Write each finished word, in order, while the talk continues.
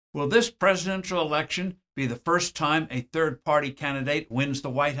Will this presidential election be the first time a third-party candidate wins the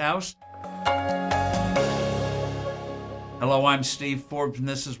White House? Hello, I'm Steve Forbes, and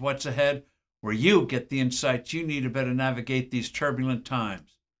this is What's Ahead, where you get the insights you need to better navigate these turbulent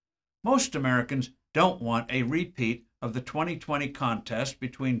times. Most Americans don't want a repeat of the 2020 contest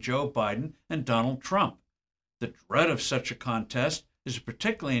between Joe Biden and Donald Trump. The dread of such a contest is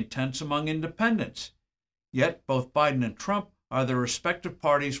particularly intense among independents. Yet both Biden and Trump are their respective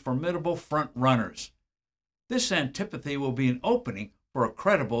parties' formidable front-runners. This antipathy will be an opening for a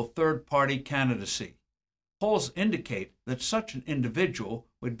credible third-party candidacy. Polls indicate that such an individual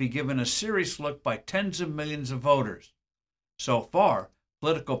would be given a serious look by tens of millions of voters. So far,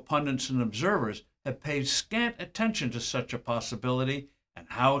 political pundits and observers have paid scant attention to such a possibility and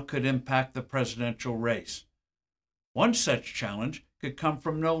how it could impact the presidential race. One such challenge could come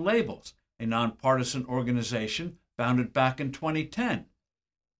from No Labels, a nonpartisan organization founded back in 2010.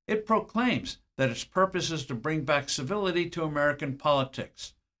 It proclaims that its purpose is to bring back civility to American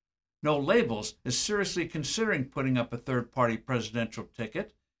politics. No Labels is seriously considering putting up a third-party presidential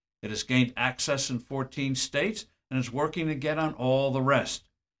ticket. It has gained access in 14 states and is working to get on all the rest.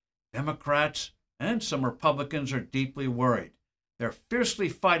 Democrats and some Republicans are deeply worried. They're fiercely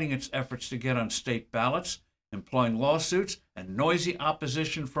fighting its efforts to get on state ballots, employing lawsuits and noisy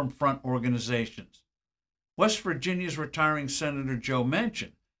opposition from front organizations. West Virginia's retiring Senator Joe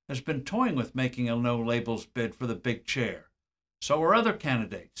Manchin has been toying with making a No Labels bid for the big chair. So are other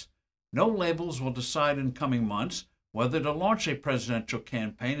candidates. No Labels will decide in coming months whether to launch a presidential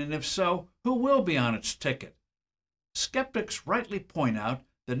campaign, and if so, who will be on its ticket. Skeptics rightly point out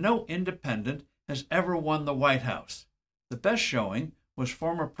that no independent has ever won the White House. The best showing was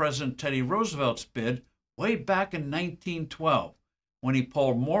former President Teddy Roosevelt's bid way back in 1912, when he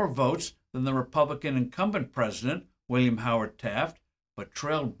polled more votes than the Republican incumbent president, William Howard Taft, but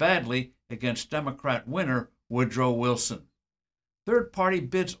trailed badly against Democrat winner Woodrow Wilson. Third-party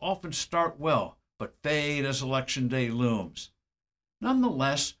bids often start well, but fade as Election Day looms.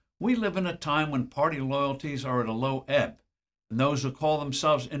 Nonetheless, we live in a time when party loyalties are at a low ebb, and those who call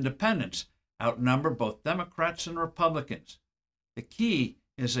themselves independents outnumber both Democrats and Republicans. The key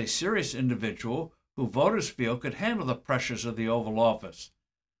is a serious individual who voters feel could handle the pressures of the Oval Office.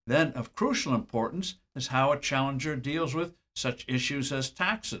 Then, of crucial importance is how a challenger deals with such issues as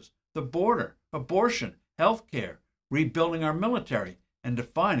taxes, the border, abortion, health care, rebuilding our military, and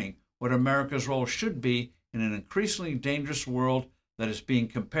defining what America's role should be in an increasingly dangerous world that is being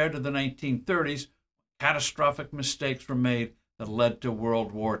compared to the 1930s, when catastrophic mistakes were made that led to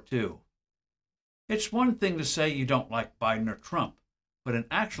World War II. It's one thing to say you don't like Biden or Trump, but an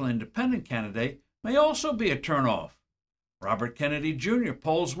actual independent candidate may also be a turnoff. Robert Kennedy Jr.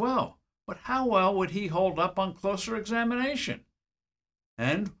 polls well, but how well would he hold up on closer examination?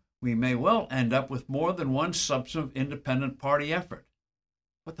 And we may well end up with more than one substantive independent party effort.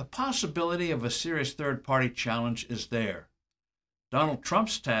 But the possibility of a serious third-party challenge is there. Donald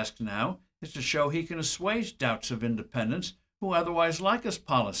Trump's task now is to show he can assuage doubts of independents who otherwise like his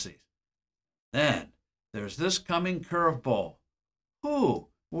policies. Then there's this coming curveball. Who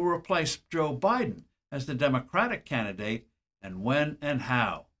will replace Joe Biden as the Democratic candidate, and when and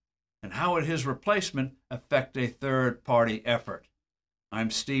how? And how would his replacement affect a third-party effort? I'm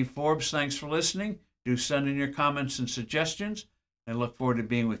Steve Forbes. Thanks for listening. Do send in your comments and suggestions. I look forward to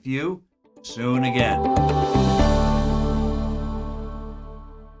being with you soon again.